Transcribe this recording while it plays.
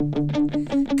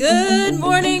Good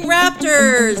morning,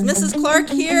 Raptors! Mrs. Clark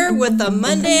here with the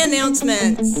Monday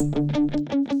announcements.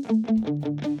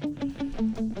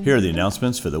 Here are the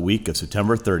announcements for the week of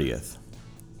September 30th.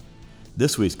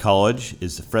 This week's college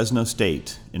is Fresno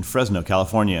State in Fresno,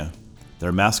 California.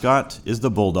 Their mascot is the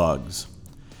Bulldogs.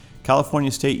 California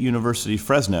State University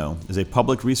Fresno is a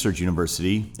public research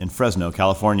university in Fresno,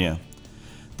 California.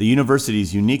 The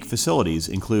university's unique facilities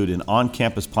include an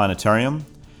on-campus planetarium,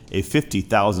 a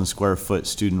 50,000 square foot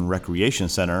student recreation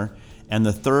center, and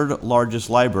the third largest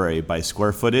library by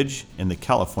square footage in the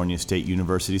California State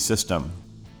University system.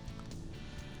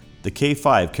 The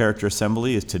K-5 character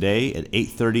assembly is today at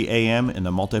 8:30 a.m. in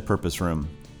the multipurpose room.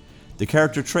 The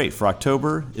character trait for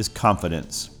October is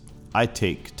confidence. I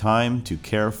take time to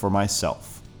care for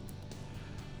myself.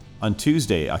 On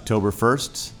Tuesday, October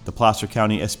 1st, the Placer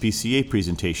County SPCA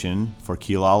presentation for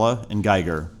Kilala and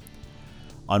Geiger.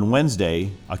 On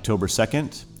Wednesday, October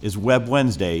 2nd, is Web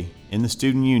Wednesday in the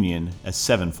Student Union at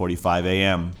 7:45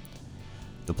 a.m.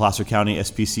 The Placer County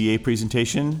SPCA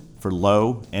presentation for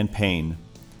Low and Payne.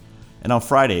 And on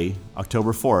Friday,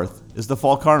 October 4th, is the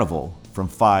Fall Carnival from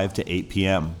 5 to 8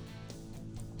 p.m.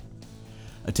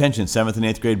 Attention 7th and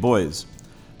 8th grade boys.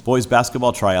 Boys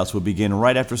basketball tryouts will begin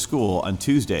right after school on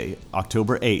Tuesday,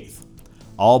 October 8th.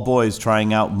 All boys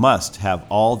trying out must have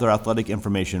all their athletic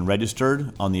information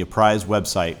registered on the Apprise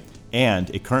website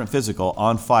and a current physical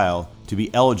on file to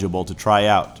be eligible to try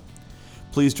out.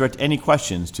 Please direct any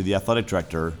questions to the athletic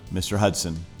director, Mr.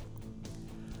 Hudson.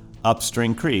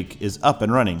 Upstring Creek is up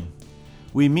and running.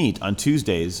 We meet on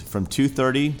Tuesdays from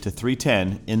 2:30 to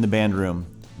 3:10 in the band room.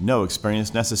 No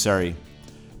experience necessary.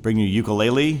 Bring your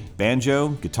ukulele, banjo,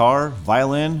 guitar,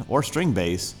 violin, or string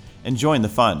bass and join the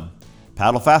fun.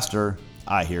 Paddle faster,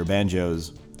 I hear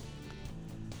banjos.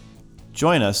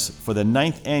 Join us for the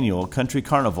 9th Annual Country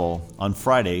Carnival on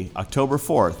Friday, October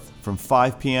 4th from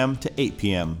 5 p.m. to 8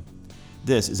 p.m.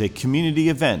 This is a community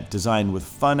event designed with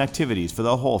fun activities for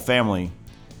the whole family.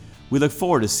 We look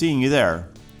forward to seeing you there.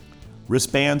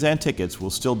 Wristbands and tickets will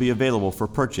still be available for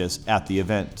purchase at the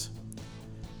event.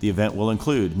 The event will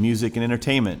include music and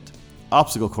entertainment,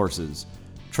 obstacle courses,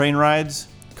 train rides,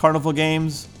 carnival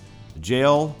games,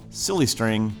 jail, silly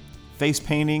string, face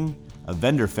painting, a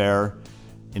vendor fair,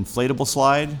 inflatable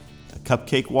slide, a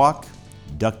cupcake walk,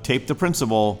 duct tape the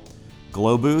principal,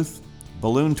 glow booth,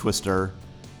 balloon twister,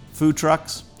 food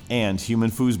trucks, and human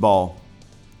foosball.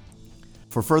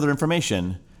 For further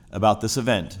information about this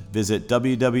event, visit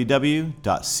www.crpta.org.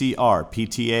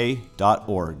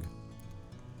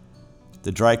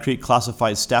 The Dry Creek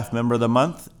Classified Staff Member of the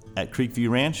Month at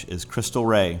Creekview Ranch is Crystal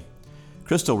Ray.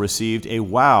 Crystal received a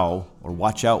WOW, or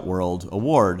Watch Out World,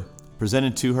 award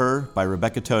presented to her by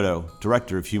Rebecca Toto,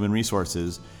 Director of Human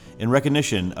Resources, in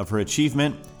recognition of her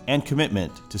achievement and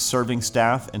commitment to serving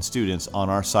staff and students on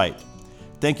our site.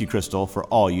 Thank you, Crystal, for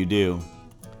all you do.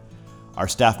 Our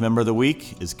Staff Member of the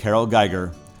Week is Carol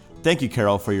Geiger. Thank you,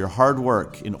 Carol, for your hard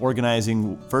work in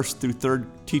organizing 1st through 3rd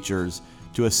teachers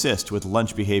to assist with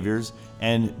lunch behaviors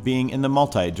and being in the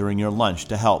multi during your lunch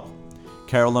to help.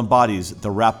 Carol embodies the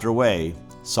Raptor way,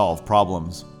 solve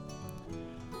problems.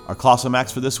 Our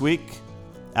Clausomax for this week: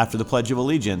 after the Pledge of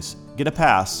Allegiance, get a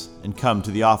pass and come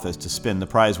to the office to spin the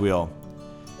prize wheel.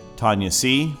 Tanya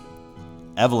C.,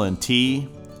 Evelyn T.,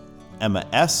 Emma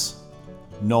S.,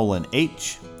 Nolan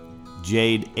H.,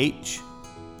 Jade H.,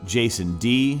 Jason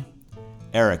D.,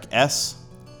 Eric S.,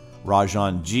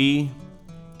 Rajan G.,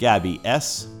 Gabby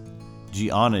S.,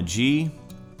 Gianna G.,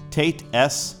 Tate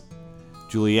S.,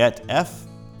 Juliet F.,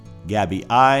 Gabby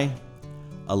I.,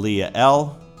 Aaliyah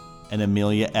L., and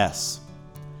Amelia S.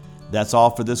 That's all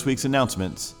for this week's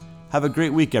announcements. Have a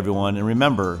great week, everyone, and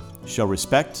remember, show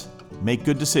respect, make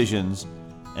good decisions,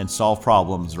 and solve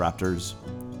problems, Raptors.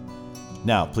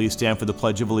 Now, please stand for the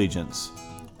Pledge of Allegiance.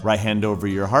 Right hand over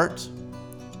your heart.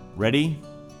 Ready?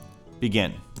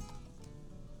 Begin.